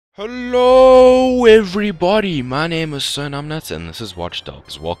Hello everybody, my name is Nuts and this is Watch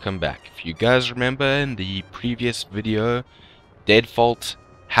Dogs. Welcome back. If you guys remember in the previous video, Deadfault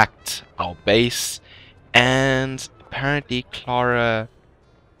hacked our base and apparently Clara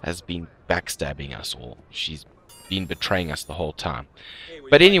has been backstabbing us all. She's been betraying us the whole time.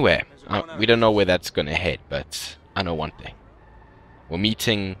 But anyway, we don't know where that's gonna head, but I know one thing. We're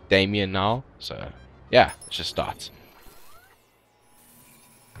meeting Damien now, so yeah, let's just start.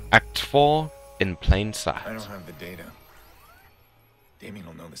 Act 4, in plain sight. I don't have the data. Damien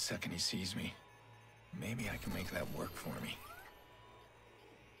will know the second he sees me. Maybe I can make that work for me.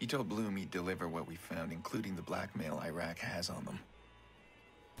 He told Bloom he'd deliver what we found, including the blackmail Iraq has on them.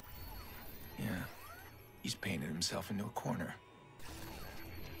 Yeah, he's painted himself into a corner.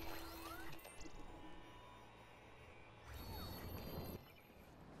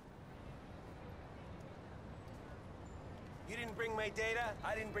 You didn't bring my data,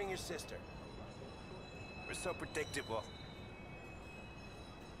 I didn't bring your sister. We're so predictable.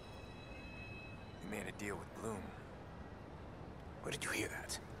 You made a deal with Bloom. Where did you hear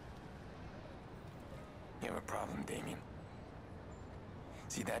that? You have a problem, Damien.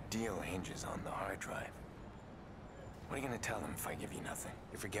 See, that deal hinges on the hard drive. What are you gonna tell him if I give you nothing?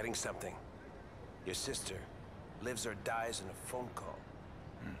 You're forgetting something. Your sister lives or dies in a phone call.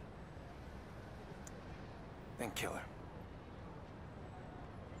 Then kill her.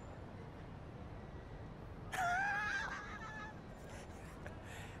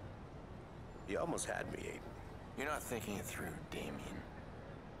 You almost had me, Aiden. You're not thinking it through, Damien.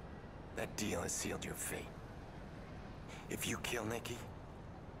 That deal has sealed your fate. If you kill Nicky,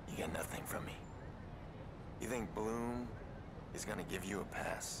 you get nothing from me. You think Bloom is gonna give you a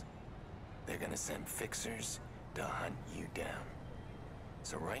pass? They're gonna send fixers to hunt you down.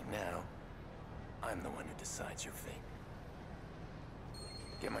 So right now, I'm the one who decides your fate.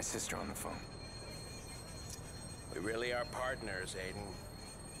 Get my sister on the phone. We really are partners, Aiden.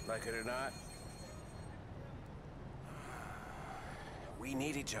 Like it or not. We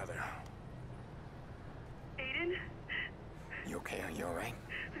need each other. Aiden? You okay? Are you alright?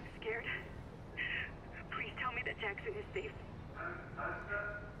 I'm scared. Please tell me that Jackson is safe.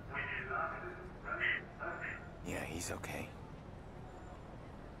 Yeah, he's okay.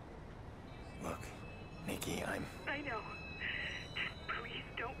 Look, Nicky, I know. Just please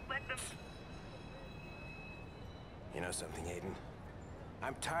don't let them... You know something, Aiden?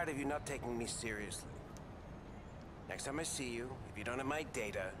 I'm tired of you not taking me seriously. Next time I see you, if you don't have my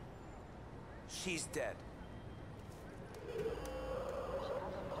data, she's dead.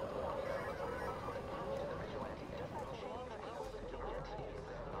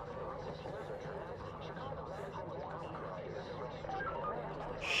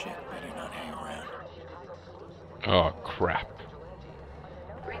 shit, better not hang around. Oh crap.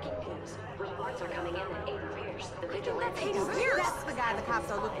 Breaking news. Reports are coming in that Aiden Pearce, the vigilante, Aiden Pearce? That's the guy the cops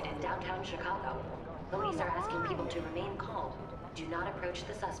are looking in downtown Chicago. Police are asking people to remain calm. Do not approach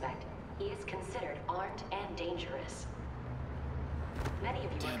the suspect. He is considered armed and dangerous. Many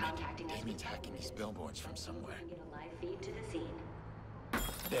of you are contacting us. Damien's hacking these billboards from somewhere. Get a live feed to the scene.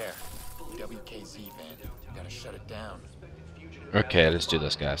 There. WKZ van. Gotta shut it down. Okay, let's do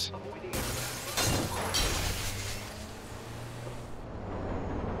this, guys.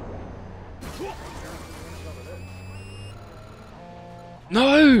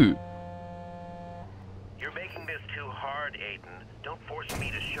 No! You're making this too hard, Aiden. Don't force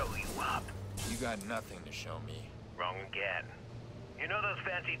me to show you up. You got nothing to show me. Wrong again. You know those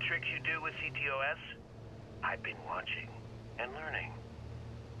fancy tricks you do with CtOS? I've been watching and learning.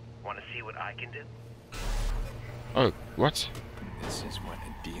 Want to see what I can do? Oh, what? This is what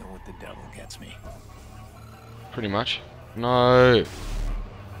a deal with the devil gets me. Pretty much. No.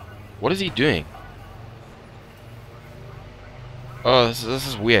 What is he doing? Oh, this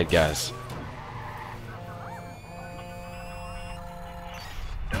is weird, guys.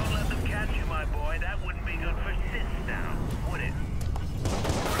 Don't let them catch you, my boy. That wouldn't be good for Sis now, would it?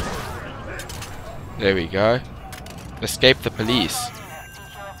 There we go. Escape the police.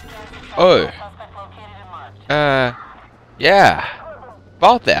 Oh. Yeah.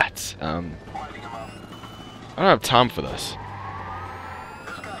 About that. I don't have time for this.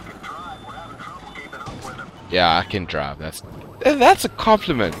 Yeah, I can drive. That's a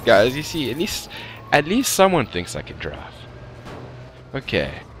compliment, guys. You see, at least someone thinks I can drive.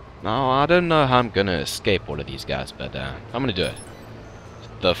 Okay. Now I don't know how I'm gonna escape all of these guys, but I'm gonna do it.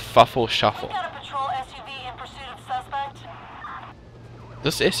 The Fuffle Shuffle.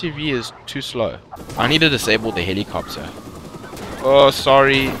 This SUV is too slow. I need to disable the helicopter. Oh,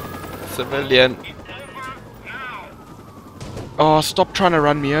 sorry, civilian. Oh, stop trying to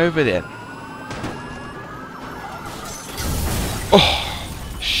run me over then.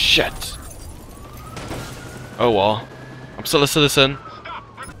 Oh, shit. Oh well. I'm still a citizen.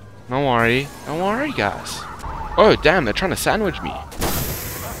 Don't worry. Don't worry, guys. Oh, damn, they're trying to sandwich me.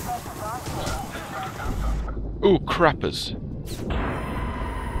 Ooh, crappers.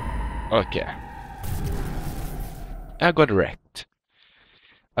 Okay. I got wrecked.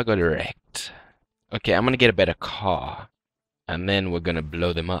 I got wrecked. Okay, I'm gonna get a better car. And then we're gonna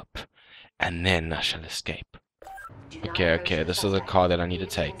blow them up. And then I shall escape. Okay, okay, this is the car that I need to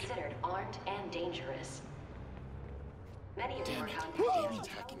take. Damien's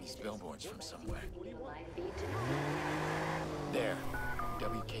hacking these billboards from somewhere. There.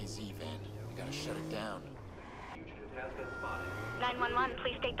 WKZ van. We gotta shut it down. 911,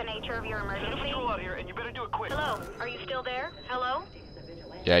 please state the nature of your emergency. Out here, and you better do it quick. Hello, are you still there? Hello?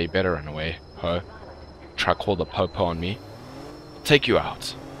 Yeah, you better run away, ho. Try call the popo on me. Take you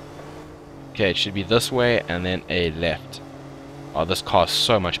out. Okay, it should be this way and then a left. Oh, this car is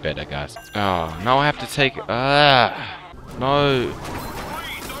so much better, guys. Oh, now I have to take... no.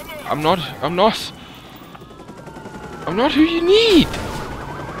 I'm not who you need.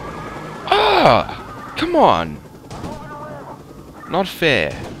 Ah, come on. Not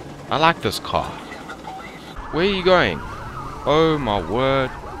fair. I like this car. Where are you going? Oh my word,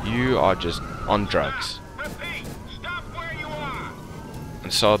 you are just on drugs.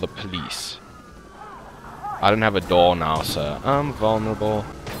 And so are the police. I don't have a door now, so I'm vulnerable.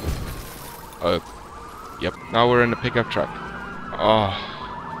 Oh, yep. Now we're in the pickup truck. Oh,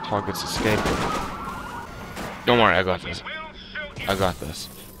 target's escaping. Don't worry, I got this. I got this.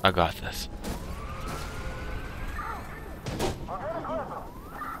 I got this.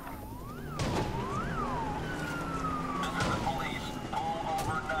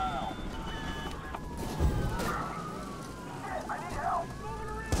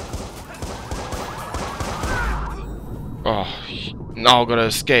 Oh, now I gotta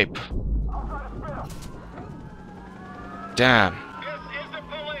escape. Damn. This is the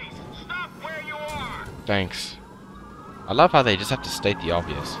police. Stop where you are. Thanks. I love how they just have to state the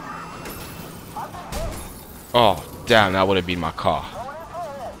obvious. Oh, damn, that would have been my car.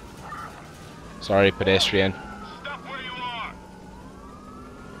 Sorry, pedestrian. Stop where you are.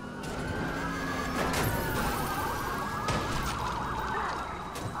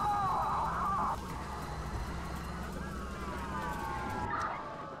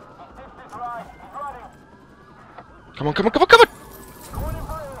 Come on, come on, come on, come on!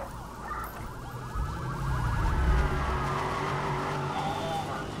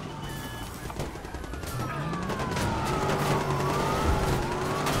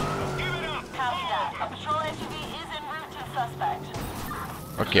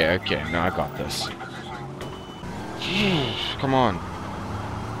 Okay, okay, now I got this. Jeez, come on.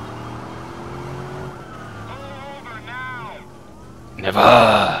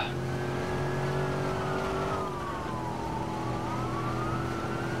 Never!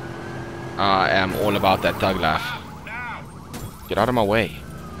 I am all about that thug laugh. Get out of my way.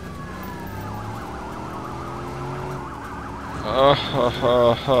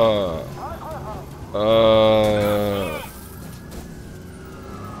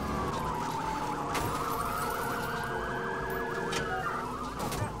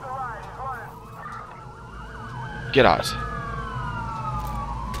 Get out.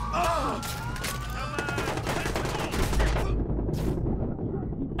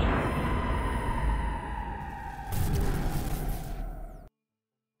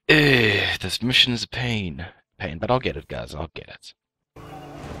 This mission is a pain. But I'll get it, guys. I'll get it.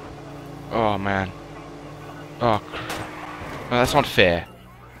 Oh, man. Oh, no, that's not fair.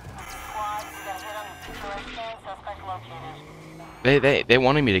 They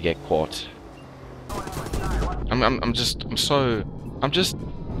wanted me to get caught. I'm just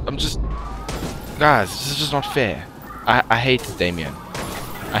guys, this is just not fair. I hate Damien.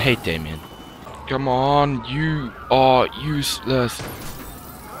 I hate Damien. Come on, you are useless.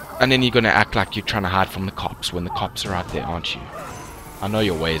 And then you're gonna act like you're trying to hide from the cops when the cops are out there, aren't you? I know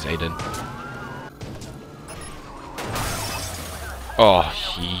your ways, Aiden. Oh,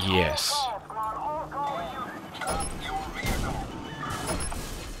 yes.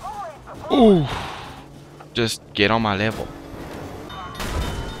 Ooh. Just get on my level. Be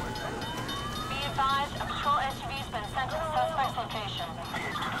advised, a patrol SUV's been sent to the suspect's location.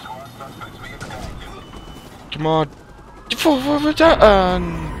 Come on.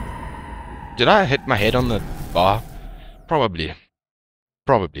 Did I hit my head on the bar? Probably.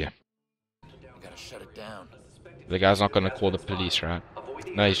 Probably. Gotta shut it down. The guy's not gonna call the police, right?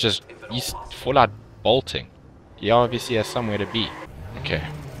 No, he's full out bolting. He obviously has somewhere to be. Okay.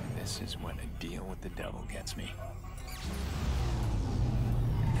 This is when a deal with the devil gets me.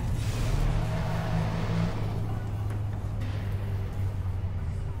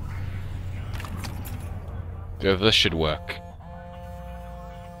 So this should work.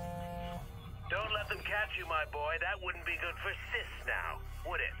 Don't let them catch you, my boy. That wouldn't be good for sis now,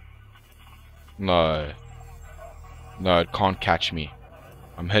 would it? No. No, it can't catch me.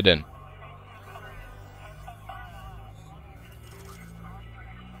 I'm hidden.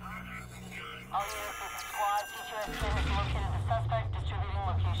 All units to squad. CtOS team has located the suspect. Distributing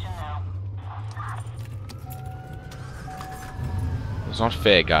location now. It's not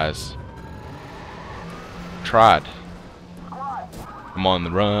fair, guys. Tried. I'm on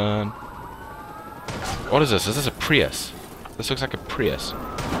the run. What is this? Is this a Prius? This looks like a Prius.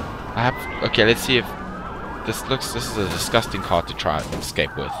 I have. Okay, let's see if this looks. This is a disgusting car to try and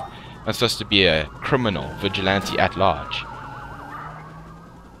escape with. I'm supposed to be a criminal, vigilante at large.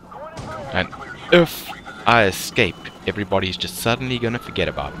 And if I escape, everybody's just suddenly gonna forget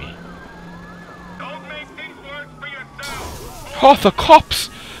about me. Don't make things worse for yourself. Oh, the cops!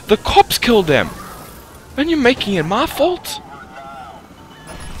 The cops killed them! And you're making it my fault?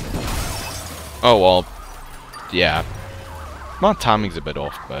 Oh well, yeah. My timing's a bit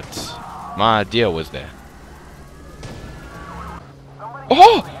off, but my idea was there.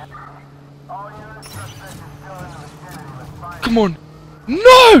 Oh! Come on!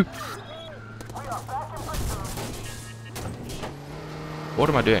 No! What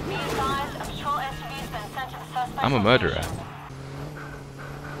am I doing? I'm a murderer.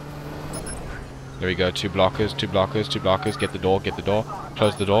 There we go, two blockers, two blockers, two blockers. Get the door, get the door.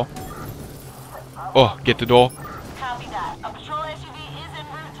 Close the door. Oh, get the door. Copy that. A patrol SUV is en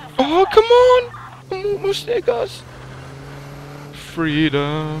route to Oh, come on! I'm almost there, guys.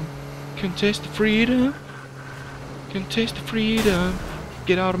 Freedom. Can taste the freedom. Can taste the freedom.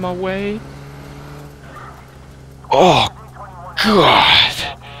 Get out of my way. Oh,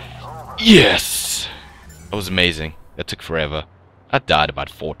 God. Yes. That was amazing. That took forever. I died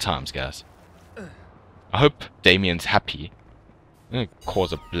about 4 times, guys. I hope Damien's happy. I'm gonna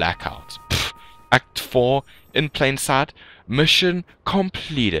cause a blackout. Pfft. Act 4 in plain sight. Mission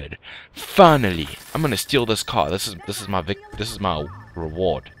completed. Finally, I'm gonna steal this car. This is my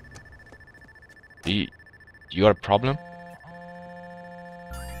reward. You got a problem?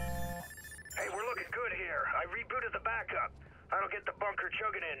 Hey, we're looking good here. I rebooted the backup. I'll get the bunker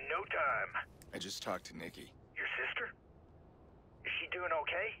chugging in no time. I just talked to Nicky. Your sister? Is she doing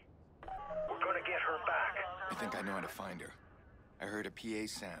okay? We're gonna get her back. I think I know how to find her. I heard a PA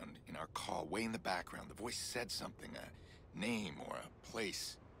sound in our call way in the background. The voice said something, a name or a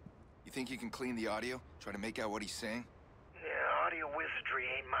place. You think you can clean the audio? Try to make out what he's saying? Yeah, audio wizardry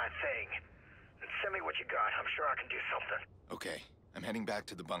ain't my thing. Send me what you got. I'm sure I can do something. Okay, I'm heading back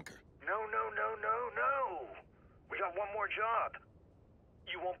to the bunker. No. We got one more job.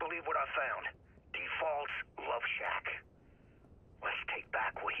 You won't believe what I found. Default's Love Shack. Let's take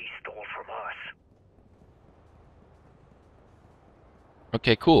back what he stole from us.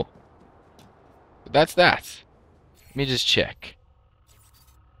 Okay, cool. That's that. Let me just check.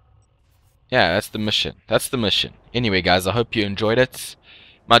 Yeah, that's the mission. That's the mission. Anyway, guys, I hope you enjoyed it.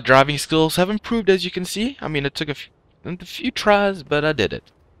 My driving skills have improved, as you can see. I mean, it took a few tries, but I did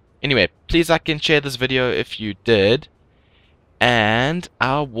it. Anyway, please like and share this video if you did. And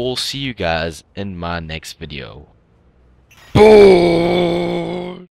I will see you guys in my next video. Boom!